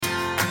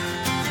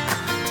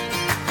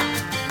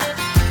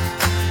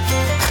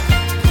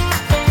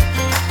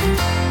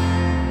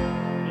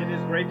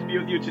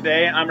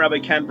today. I'm Rabbi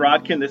Ken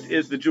Brodkin. This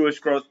is the Jewish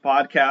Growth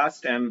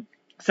Podcast, and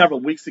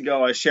several weeks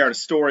ago I shared a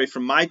story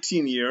from my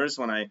teen years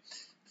when I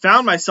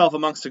found myself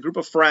amongst a group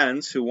of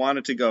friends who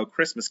wanted to go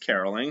Christmas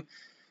caroling.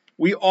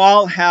 We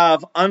all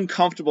have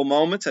uncomfortable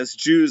moments as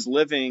Jews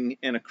living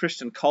in a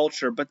Christian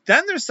culture, but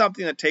then there's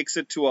something that takes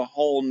it to a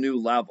whole new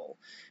level,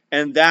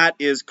 and that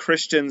is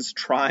Christians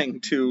trying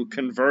to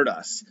convert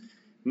us.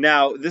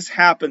 Now, this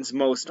happens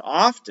most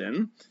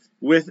often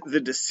with the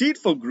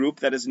deceitful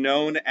group that is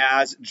known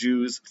as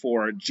Jews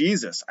for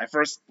Jesus. I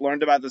first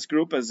learned about this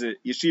group as a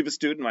yeshiva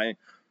student in my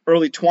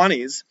early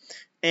 20s,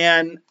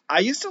 and I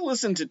used to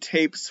listen to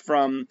tapes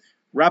from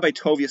Rabbi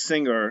Tovia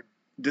Singer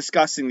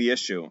discussing the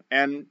issue.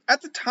 And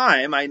at the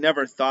time, I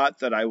never thought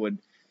that I would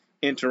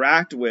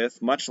interact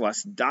with, much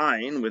less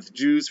dine with,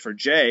 Jews for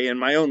Jay in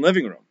my own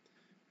living room.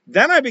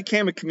 Then I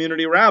became a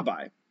community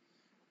rabbi.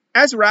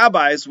 As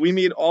rabbis, we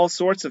meet all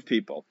sorts of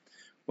people.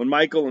 When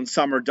Michael and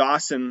Summer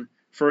Dawson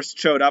first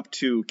showed up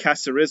to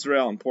Kesser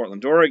Israel in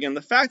Portland, Oregon,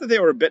 the fact that they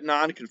were a bit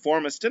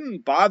nonconformist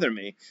didn't bother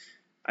me.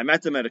 I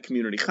met them at a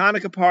community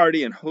Hanukkah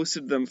party and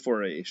hosted them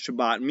for a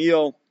Shabbat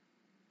meal.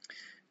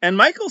 And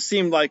Michael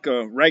seemed like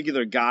a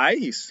regular guy.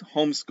 He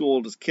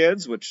homeschooled his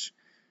kids, which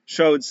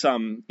showed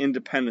some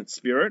independent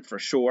spirit for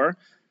sure.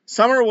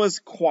 Summer was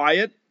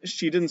quiet.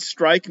 She didn't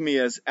strike me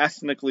as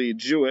ethnically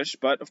Jewish,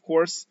 but of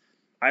course,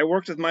 I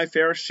worked with my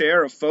fair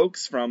share of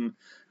folks from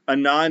a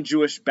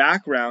non-Jewish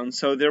background,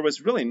 so there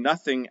was really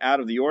nothing out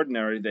of the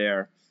ordinary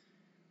there.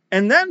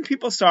 And then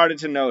people started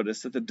to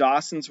notice that the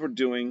Dawsons were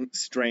doing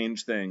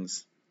strange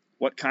things.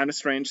 What kind of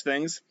strange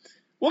things?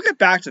 We'll get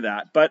back to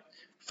that, but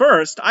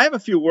first, I have a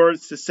few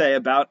words to say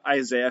about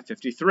Isaiah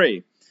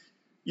 53.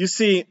 You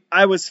see,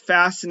 I was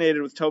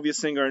fascinated with Tovia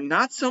Singer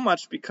not so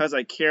much because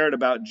I cared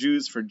about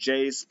Jews for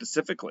Jay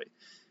specifically.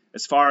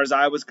 As far as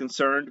I was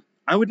concerned,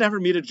 I would never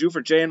meet a Jew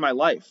for Jay in my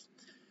life.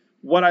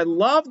 What I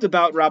loved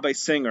about Rabbi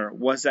Singer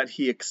was that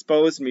he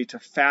exposed me to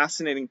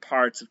fascinating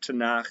parts of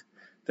Tanakh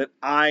that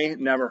I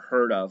never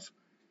heard of,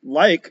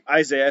 like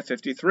Isaiah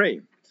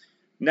 53.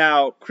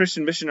 Now,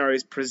 Christian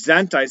missionaries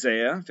present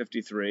Isaiah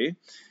 53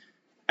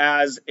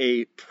 as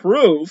a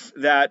proof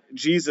that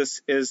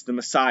Jesus is the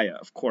Messiah.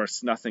 Of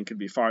course, nothing could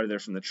be farther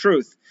from the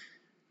truth.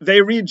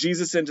 They read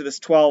Jesus into this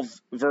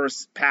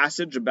 12-verse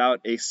passage about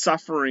a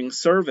suffering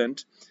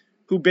servant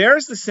who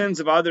bears the sins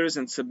of others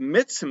and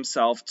submits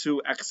himself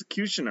to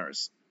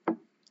executioners.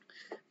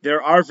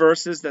 There are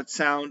verses that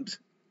sound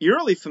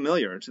eerily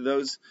familiar to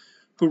those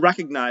who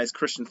recognize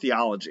Christian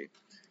theology.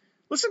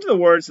 Listen to the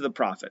words of the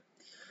prophet.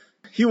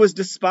 He was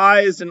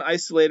despised and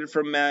isolated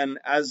from men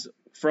as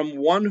from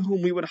one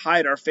whom we would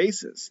hide our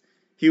faces.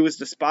 He was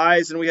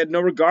despised and we had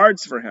no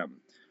regards for him.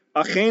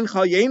 Achen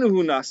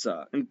chayenuhu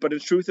nasa, but in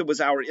truth it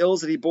was our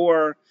ills that he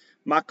bore,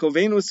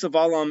 makovenu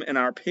savalam, and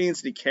our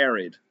pains that he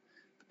carried.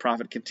 The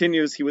prophet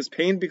continues, he was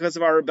pained because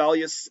of our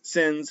rebellious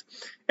sins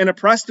and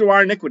oppressed through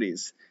our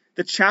iniquities.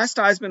 The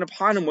chastisement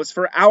upon him was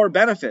for our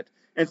benefit,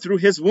 and through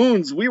his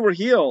wounds we were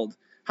healed.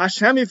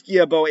 Hashem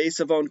ifkia bo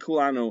esavon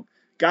kulanu.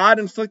 God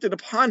inflicted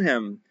upon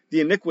him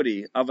the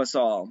iniquity of us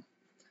all.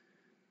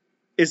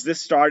 Is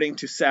this starting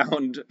to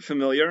sound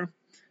familiar?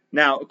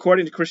 Now,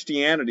 according to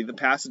Christianity, the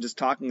passage is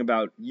talking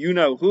about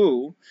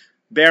you-know-who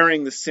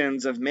bearing the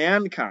sins of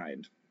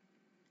mankind.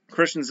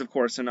 Christians, of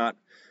course, are not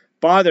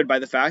bothered by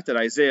the fact that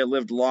Isaiah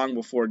lived long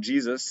before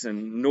Jesus,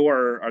 and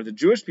nor are the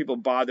Jewish people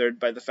bothered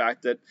by the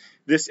fact that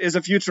this is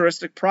a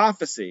futuristic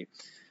prophecy.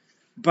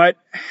 But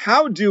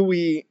how do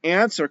we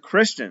answer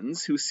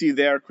Christians who see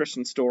their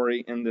Christian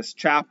story in this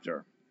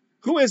chapter?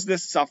 Who is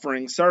this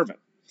suffering servant?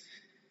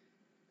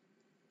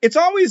 It's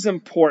always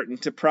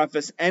important to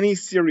preface any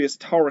serious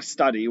Torah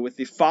study with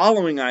the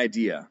following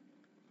idea: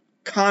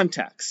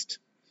 context.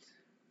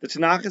 The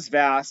Tanakh is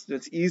vast, and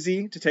it's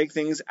easy to take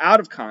things out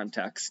of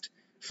context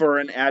for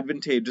an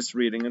advantageous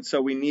reading, and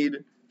so we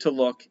need to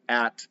look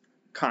at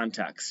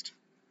context.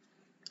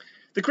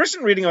 The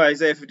Christian reading of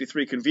Isaiah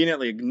 53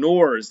 conveniently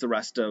ignores the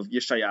rest of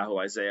Yeshayahu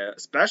Isaiah,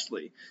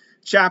 especially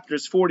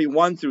chapters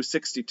 41 through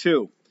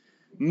 62.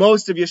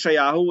 Most of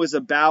Yeshayahu is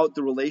about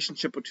the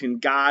relationship between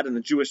God and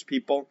the Jewish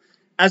people,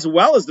 as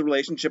well as the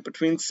relationship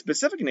between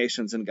specific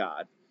nations and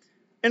God.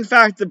 In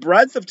fact, the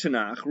breadth of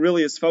Tanakh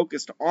really is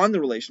focused on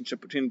the relationship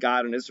between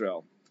God and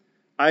Israel.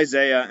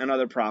 Isaiah and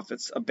other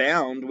prophets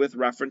abound with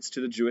reference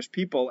to the Jewish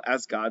people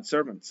as God's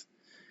servants.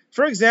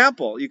 For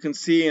example, you can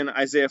see in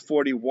Isaiah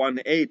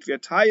 41:8,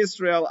 V'yata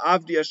Yisrael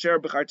avdi asher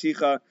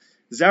b'charticha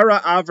zera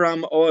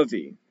Avram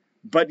oavi.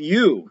 But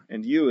you,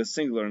 and you is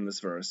singular in this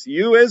verse,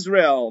 you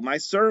Israel, my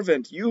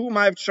servant, you whom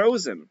I have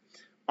chosen,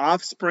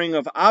 offspring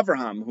of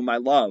Abraham, whom I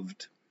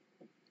loved.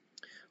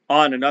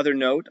 On another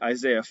note,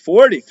 Isaiah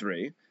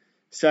 43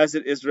 says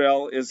that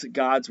Israel is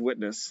God's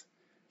witness.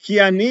 Ki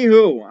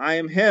anihu, I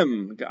am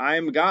him, I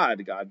am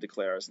God, God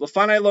declares.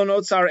 Lefanai lo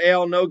notzar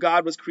el, no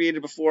God was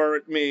created before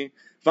me.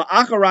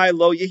 Va'acharai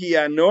lo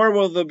yihya, nor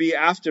will there be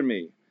after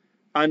me.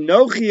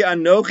 Anochi,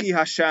 Anochi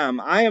Hashem,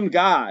 I am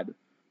God.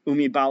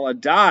 Umi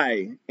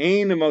baladai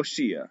ein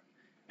Moshiach,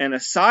 and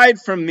aside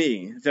from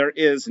me there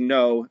is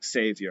no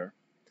Savior.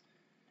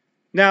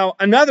 Now,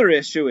 another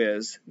issue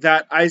is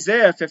that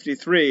Isaiah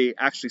 53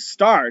 actually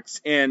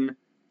starts in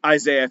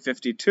Isaiah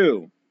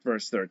 52,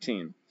 verse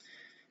 13.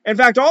 In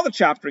fact, all the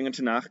chaptering in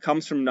Tanakh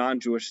comes from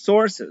non-Jewish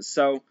sources,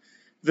 so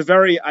the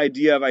very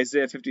idea of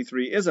Isaiah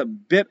 53 is a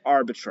bit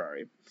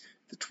arbitrary.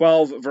 The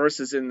 12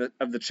 verses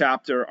of the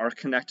chapter are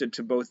connected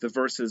to both the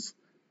verses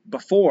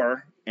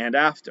before and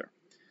after.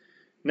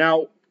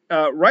 Now,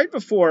 right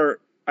before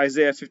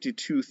Isaiah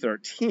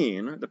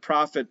 52:13, the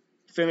prophet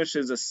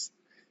finishes a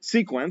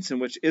sequence in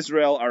which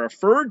Israel are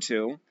referred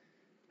to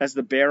as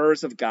the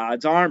bearers of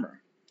God's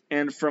armor.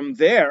 And from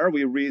there,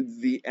 we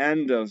read the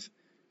end of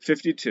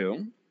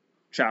 52,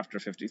 chapter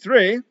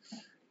 53,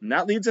 and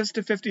that leads us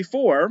to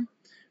 54,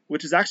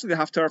 which is actually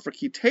the Haftarah for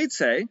Ki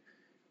Teitzei,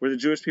 where the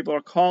Jewish people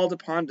are called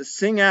upon to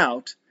sing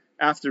out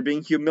after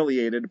being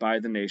humiliated by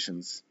the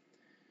nations.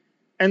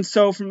 And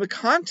so from the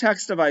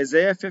context of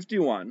Isaiah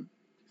 51,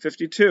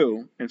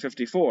 52, and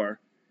 54,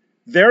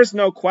 there's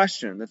no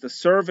question that the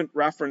servant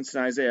referenced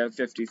in Isaiah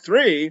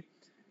 53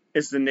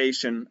 is the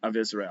nation of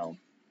Israel.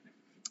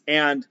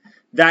 And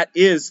that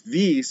is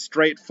the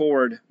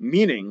straightforward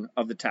meaning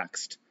of the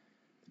text.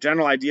 The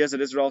general idea is that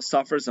Israel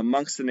suffers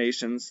amongst the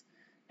nations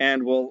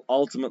and will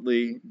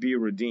ultimately be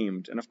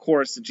redeemed. And of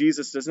course,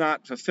 Jesus does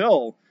not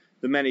fulfill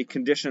the many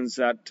conditions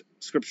that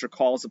Scripture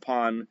calls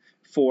upon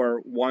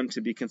for one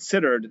to be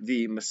considered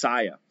the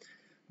Messiah.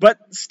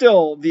 But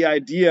still, the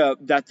idea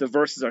that the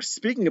verses are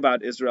speaking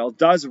about Israel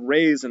does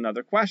raise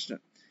another question.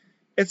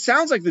 It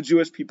sounds like the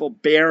Jewish people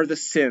bear the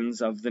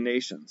sins of the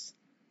nations.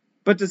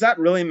 But does that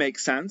really make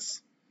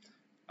sense?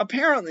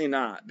 Apparently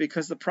not,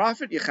 because the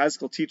prophet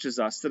Yechezkel teaches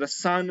us that a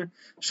son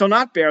shall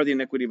not bear the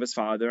iniquity of his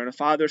father, and a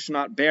father shall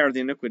not bear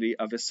the iniquity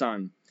of his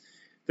son.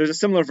 There's a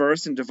similar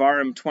verse in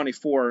Devarim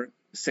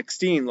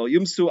 24:16. Lo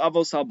yumsu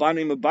avos al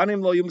banim,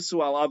 ubanim lo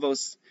yumsu al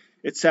avos.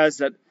 It says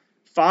that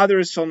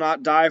fathers shall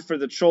not die for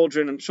the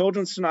children, and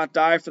children shall not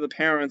die for the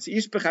parents.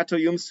 Ish bechato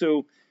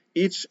yumsu.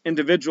 Each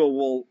individual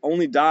will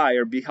only die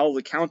or be held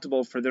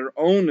accountable for their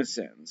own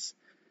sins.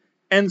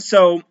 And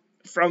so,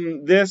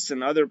 from this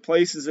and other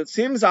places, it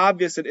seems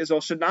obvious that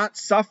Israel should not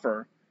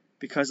suffer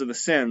because of the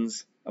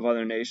sins of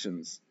other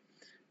nations.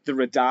 The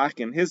Radak,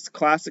 in his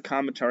classic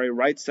commentary,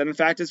 writes that, in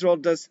fact, Israel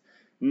does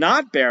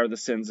not bear the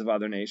sins of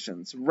other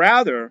nations.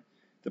 Rather,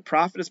 the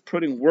prophet is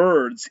putting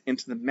words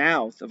into the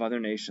mouth of other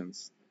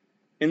nations.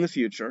 In the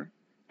future,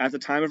 at the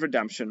time of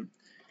redemption,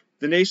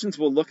 the nations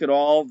will look at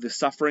all the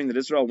suffering that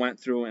Israel went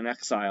through in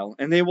exile,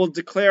 and they will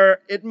declare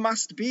it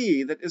must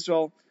be that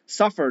Israel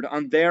suffered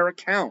on their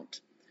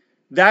account.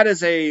 That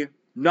is a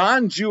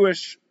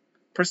non-Jewish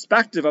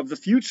perspective of the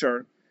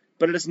future,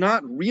 but it is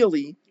not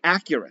really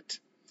accurate.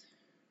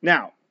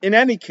 Now, in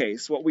any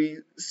case, what we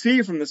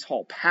see from this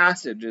whole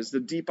passage is the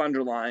deep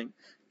underlying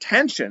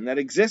tension that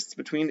exists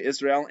between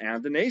Israel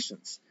and the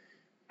nations.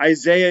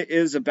 Isaiah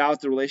is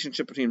about the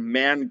relationship between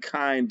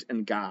mankind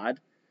and God,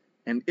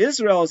 and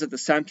Israel is at the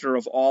center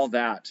of all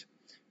that.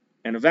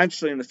 And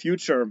eventually, in the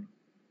future,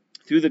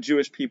 through the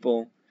Jewish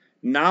people,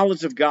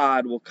 knowledge of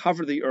God will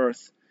cover the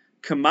earth,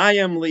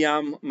 kamayim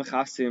liam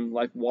mechasim,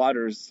 like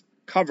waters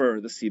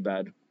cover the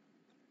seabed.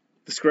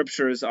 The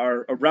scriptures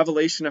are a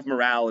revelation of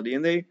morality,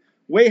 and they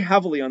weigh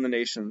heavily on the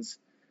nations.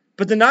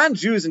 But the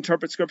non-Jews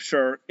interpret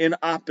scripture in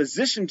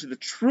opposition to the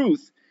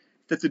truth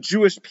that the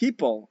Jewish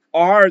people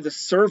are the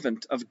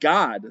servant of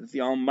God, that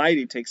the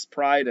Almighty takes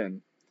pride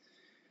in.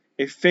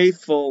 A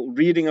faithful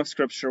reading of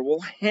scripture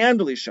will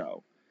handily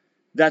show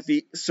that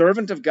the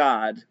servant of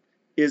God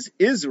is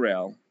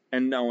Israel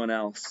and no one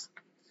else.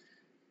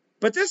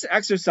 But this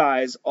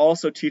exercise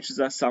also teaches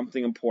us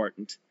something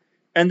important,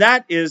 and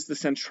that is the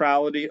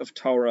centrality of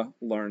Torah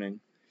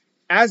learning.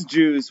 As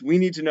Jews, we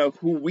need to know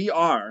who we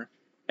are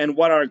and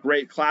what our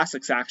great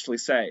classics actually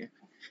say,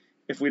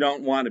 if we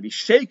don't want to be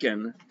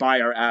shaken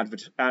by our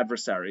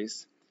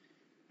adversaries.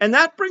 And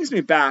that brings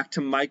me back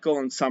to Michael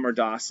and Summer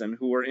Dawson,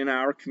 who were in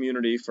our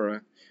community for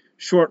a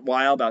short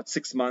while, about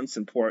 6 months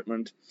in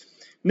Portland.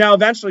 Now,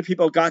 eventually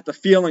people got the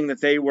feeling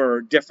that they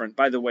were different.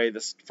 By the way,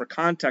 for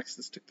context,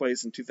 this took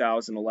place in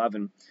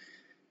 2011.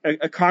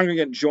 A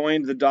congregant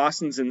joined the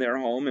Dawsons in their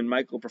home, and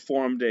Michael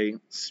performed a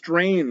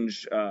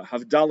strange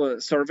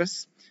Havdalah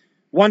service.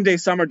 One day,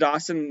 Summer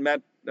Dawson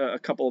met a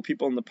couple of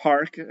people in the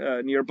park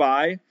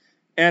nearby,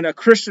 and a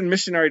Christian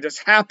missionary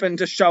just happened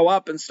to show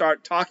up and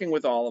start talking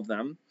with all of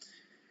them.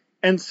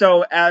 And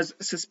so as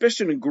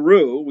suspicion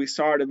grew, we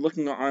started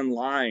looking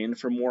online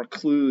for more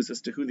clues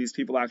as to who these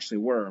people actually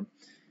were.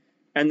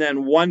 And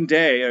then one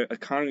day, a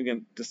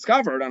congregant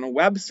discovered on a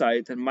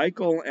website that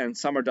Michael and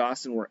Summer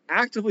Dawson were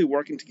actively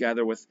working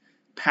together with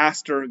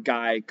Pastor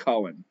Guy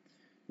Cohen.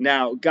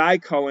 Now, Guy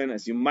Cohen,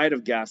 as you might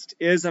have guessed,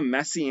 is a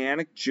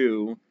Messianic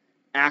Jew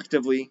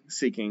actively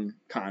seeking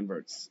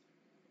converts.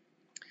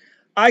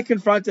 I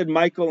confronted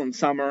Michael and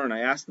Summer, and I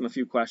asked them a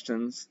few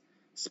questions.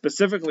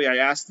 Specifically, I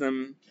asked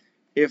them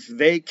if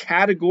they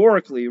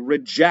categorically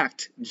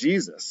reject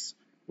Jesus,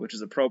 which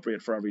is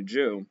appropriate for every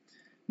Jew.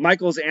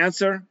 Michael's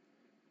answer,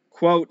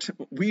 quote,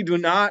 "We do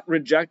not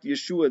reject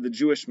Yeshua, the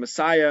Jewish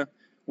Messiah.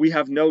 We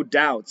have no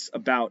doubts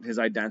about his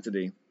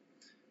identity."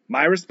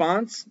 My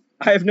response,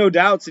 I have no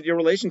doubts that your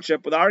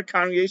relationship with our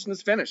congregation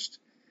is finished.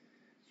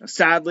 Now,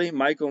 sadly,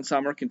 Michael and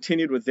Summer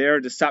continued with their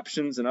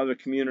deceptions in other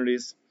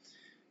communities.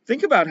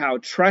 Think about how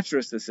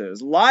treacherous this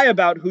is. Lie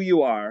about who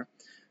you are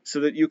so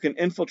that you can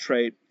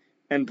infiltrate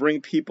and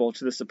bring people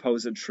to the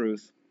supposed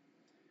truth.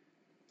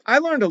 I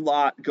learned a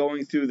lot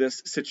going through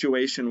this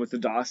situation with the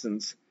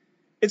Dawsons.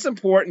 It's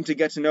important to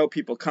get to know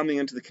people coming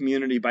into the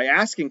community by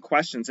asking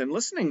questions and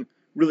listening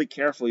really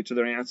carefully to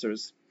their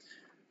answers.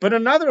 But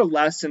another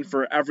lesson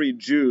for every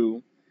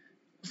Jew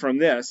from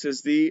this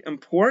is the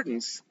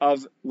importance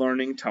of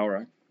learning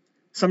Torah.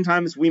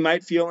 Sometimes we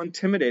might feel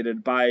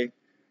intimidated by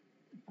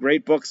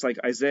great books like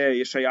Isaiah,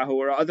 Yeshayahu,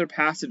 or other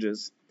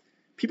passages.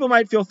 People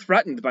might feel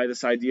threatened by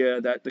this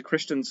idea that the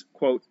Christians,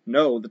 quote,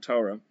 know the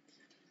Torah.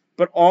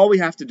 But all we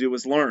have to do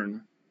is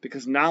learn,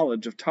 because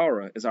knowledge of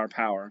Torah is our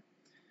power.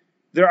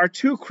 There are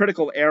two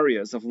critical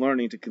areas of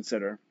learning to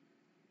consider.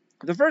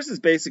 The first is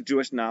basic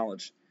Jewish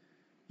knowledge.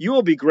 You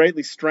will be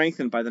greatly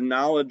strengthened by the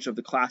knowledge of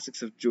the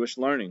classics of Jewish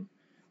learning.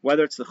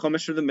 Whether it's the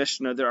Chumash or the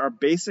Mishnah, there are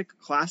basic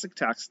classic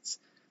texts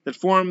that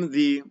form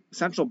the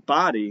essential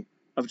body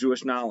of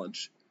Jewish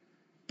knowledge.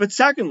 But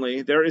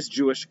secondly, there is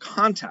Jewish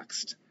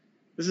context.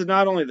 This is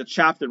not only the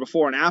chapter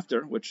before and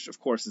after, which of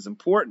course is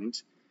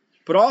important,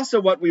 but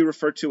also what we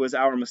refer to as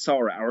our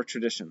Masorah, our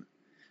tradition.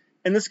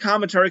 And this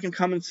commentary can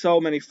come in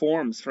so many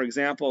forms. For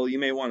example, you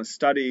may want to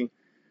study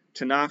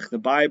Tanakh, the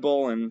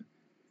Bible, and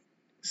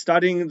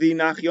studying the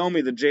Nach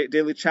Yomi, the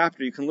daily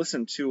chapter. You can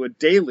listen to a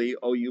daily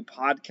OU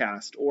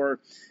podcast, or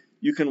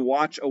you can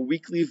watch a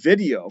weekly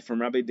video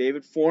from Rabbi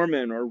David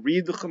Foreman, or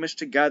read the Chumash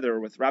together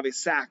with Rabbi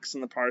Sachs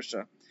in the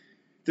Parsha.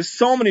 There's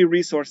so many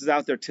resources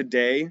out there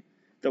today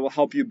that will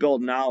help you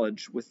build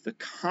knowledge with the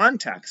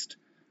context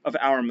of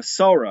our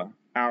Masorah,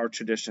 our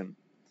tradition.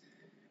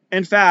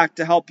 In fact,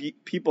 to help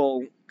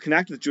people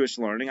connect with Jewish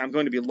learning, I'm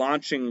going to be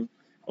launching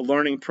a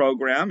learning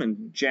program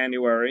in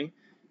January,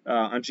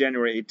 on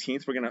January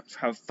 18th. We're going to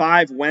have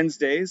 5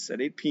 Wednesdays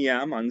at 8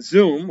 p.m. on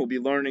Zoom. We'll be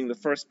learning the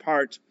first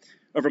part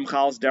of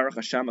Ramchal's Derech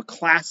Hashem, a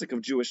classic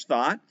of Jewish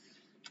thought.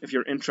 If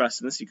you're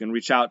interested in this, you can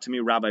reach out to me,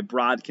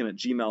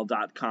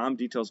 rabbibrodkin@gmail.com.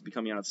 Details will be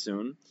coming out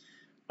soon.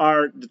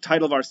 The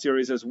title of our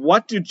series is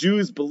What Do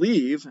Jews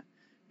Believe?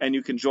 And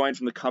you can join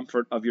from the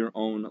comfort of your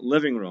own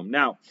living room.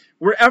 Now,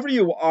 wherever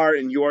you are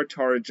in your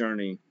Torah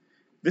journey,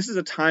 this is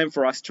a time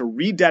for us to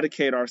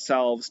rededicate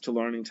ourselves to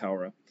learning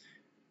Torah.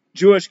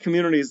 Jewish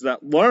communities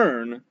that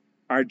learn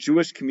are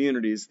Jewish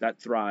communities that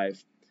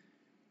thrive.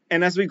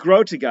 And as we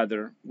grow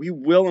together, we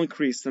will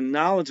increase the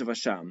knowledge of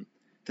Hashem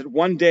that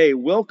one day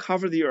will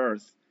cover the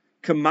earth,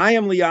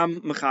 Kamayim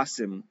liyam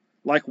mechasim,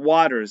 like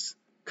waters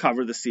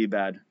cover the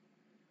seabed.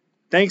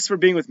 Thanks for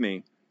being with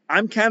me.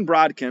 I'm Ken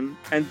Brodkin,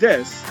 and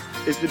this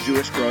is the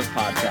Jewish Growth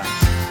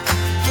Podcast.